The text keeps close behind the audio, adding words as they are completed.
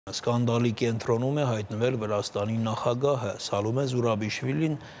Սկանդալի կենտրոնում է հայտնվել Վրաստանի նախագահը Սալոմե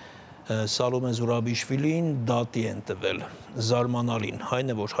Զուրաբիշվիլին դատի են տվել զարմանալին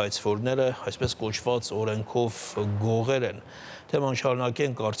այն է որ հայցվորները այսպես կոչված օրենքով գողեր են թեման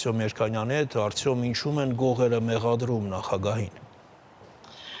շարունակենք Արտյոմ Երկանյանի հետ Արտյոմ ինչու՞մ են գողերը մեղադրում նախագահին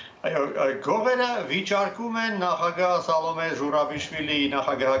Գողերը վիճարկում են նախագահ Սալոմե Զուրաբիշվիլիի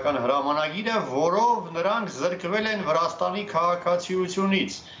նախագահական հրամանագիրը, որով նրանք զրկվել են Վրաստանի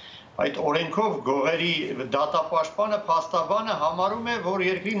քաղաքացիությունից։ Այդ օրենքով գողերի դատապաշտպանը փաստաբանը համարում է, որ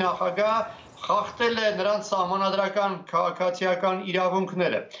երկրի նախագահը խախտել է նրանց սահմանադրական քաղաքացիական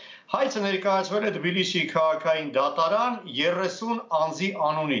իրավունքները։ Հայցը ներկայացվել է Թբիլիսի քաղաքային դատարան 30 անձի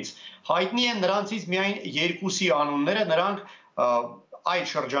անունից։ Հայտնի են նրանցից միայն երկուսի անունները, նրանք այդ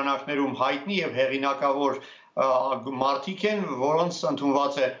շրջանակներում հայտնի եւ հեղինակավոր մարդիկ են, որոնց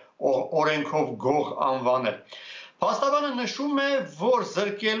ընդունված է օրենքով գող անվանել։ Փաստաբանը նշում է, որ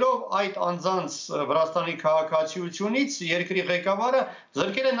զրկելով այդ անձանց Վրաստանի քաղաքացիությունից երկրի ղեկավարը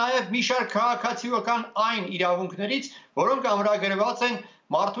զրկել է նաեւ մի շարք քաղաքացիական այն իրավունքներից, որոնք ամրագրված են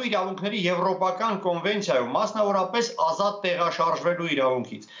Մարդու իրավունքների Եվրոպական կոնվենցիայում, մասնավորապես ազատ տեղաշարժվելու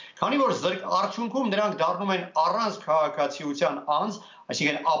իրավունքից։ Քանի որ արդյունքում նրանք դառնում են առանց քաղաքացիության անձ,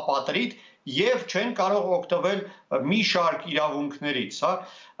 այսինքն ապատրիդ, եւ չեն կարող օգտվել մի շարք իրավունքներից,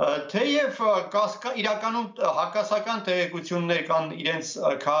 թեև իրականում հակասական տեղեկություններ կան իրենց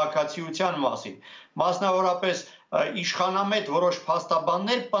քաղաքացիության մասին, մասնավորապես իշխանամետ որոշ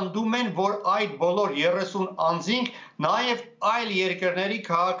փաստաբաններ պնդում են, որ այդ բոլոր 30 անձինք նաև այլ երկրների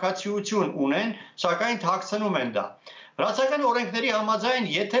քաղաքացիություն ունեն, սակայն թաքցնում են դա։ Վրացական օրենքների համաձայն,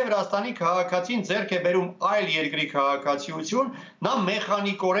 եթե Վրաստանի քաղաքացին ձեռք է բերում այլ երկրի քաղաքացիություն, նա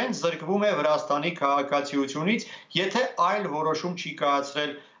մեխանիկորեն զրկվում է Վրաստանի քաղաքացիությունից, եթե այլ որոշում չի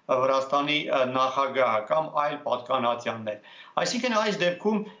կայացրել Վրաստանի նախագահը կամ այլ պատկանատյաններ։ Այսինքն այս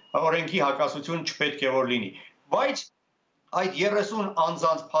դեպքում օրենքի հակասություն չպետք է որ լինի։ Բայց այդ 30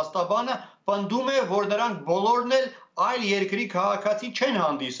 անձանց փաստաբանը պնդում է, որ նրանք բոլորն էլ այլ երկրի քաղաքացի չեն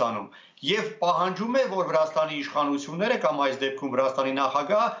հանդիսանում եւ պահանջում է, որ Վրաստանի իշխանությունները կամ այս դեպքում Վրաստանի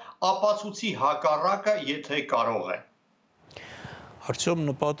նախագահը ապացուցի հակառակը, եթե կարող է։ Արտյոմ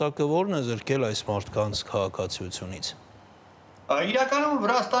նպատակը ո՞րն է զրկել այս մարդկանց քաղաքացիությունից։ Իրականում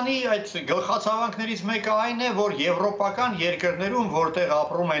Վրաստանի այդ գլխացավանքներից մեկը այն է, որ եվրոպական երկրներում, որտեղ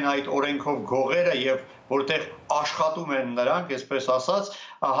ապրում են այդ օրենքով գողերը եւ որտեղ աշխատում են նրանք, այսպես ասած,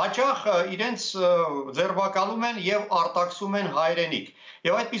 հաճախ իրենց ձերբակալում են եւ արտաքսում են հայրենիք։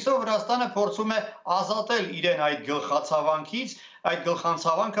 Եվ այդպիսով Վրաստանը փորձում է ազատել իրեն այդ գլխացավանքից, այդ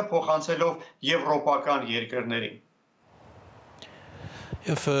գլխացավանքը փոխանցելով եվրոպական երկրներին։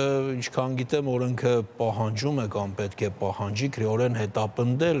 Եվ ինչքան գիտեմ օրենքը պահանջում է կամ պետք է պահանջի քրեորեն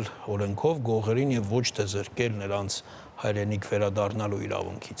հետապնդել օրենքով գողերին եւ ոչ թե զրկել նրանց հայրենիք վերադառնալու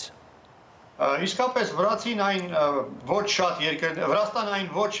իրավունքից։ Իսկապես Վրաստան այն ոչ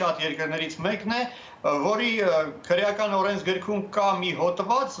շատ երկրներից մեկն է, որի քրեական օրենսգրքում կա մի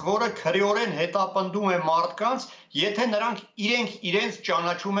հոդված, որը քրեորեն հետապնդում է մարդկանց, եթե նրանք իրենց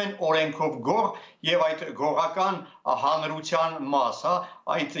ճանաչում են օրենքով գող եւ այդ գողական հանրության մաս,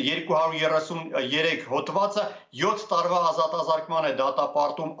 այդ 233 հոդվածը 7 տարվա ազատազրկման է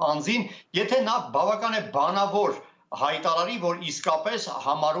դատապարտում անձին, եթե նա բավական է բանավոր հայտարարի, որ իսկապես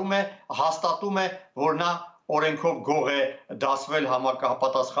համարում է, հաստատում է, որ նա օրենքով գող է դասվել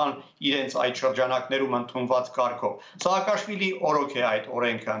համապատասխան իրենց այդ շրջանակներում ընդունված կարգով։ Սաակաշվիլի օրոք է այդ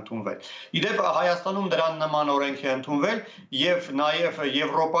օրենքը ընդունվել։ Իդեպ Հայաստանում դրան նման օրենք է ընդունվել եւ նաեւ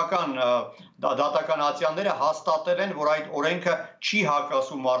եվրոպական դատական ատյանները հաստատել են, որ այդ օրենքը չի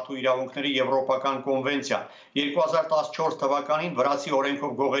հակասում մարդու իրավունքների Եվրոպական կոնվենցիան։ 2014 թվականին վրացի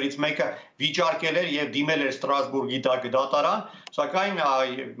օրենքով գողերից մեկը վիճարկել էր եւ դիմել էր Ստրասբուրգի դատարան, սակայն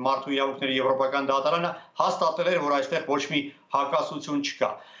մարդու իրավունքների Եվրոպական դատարանը հաստատել էր, որ այստեղ ոչ մի հակասություն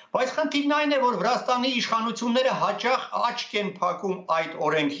չկա։ Բայց խնդիրն այն է, որ Վրաստանի իշխանությունները հաճախ աչք են փակում այդ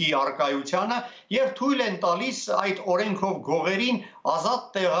օրենքի առկայությանը եւ թույլ են տալիս այդ օրենքով գողերին ազատ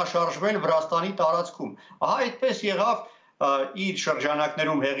տեղաշարժվել Վրաստանի տարածքում։ Ահա այդպես եղավ իր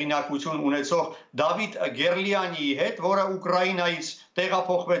շրջանակներում հեղինակություն ունեցող Դավիթ Գերլիանիի հետ, որը Ուկրաինայից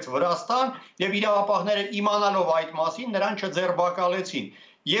տեղափոխվեց Վրաստան եւ իրավապահները իմանալով այդ մասին նրան չձերբակալեցին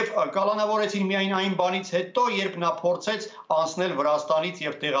եւ կալանավորեցին միայն այն բանից հետո, երբ նա փորձեց անցնել Վրաստանից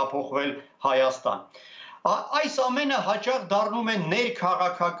եւ տեղափոխվել Հայաստան։ Այս ամենը հաճախ դառնում է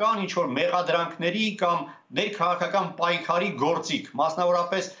ներքաղաքական ինչ-որ մեղադրանքների կամ ներքաղաքական պայքարի գործիք,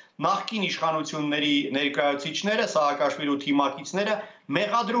 մասնավորապես նախկին իշխանությունների ներկայացուցիչները, Սաակաշվիլու թիմակիցները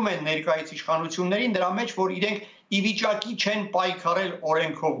մեղադրում են ներկայից իշխանություններին դրա մեջ, որ իրենք ի վիճակի չեն պայքարել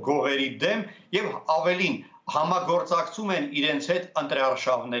օրենքով գողերի դեմ եւ ավելին համագործակցում են իրենց հետ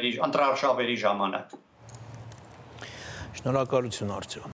ընտրարշավերի ժամանակ։ Շնորհակալություն Արտյոմ։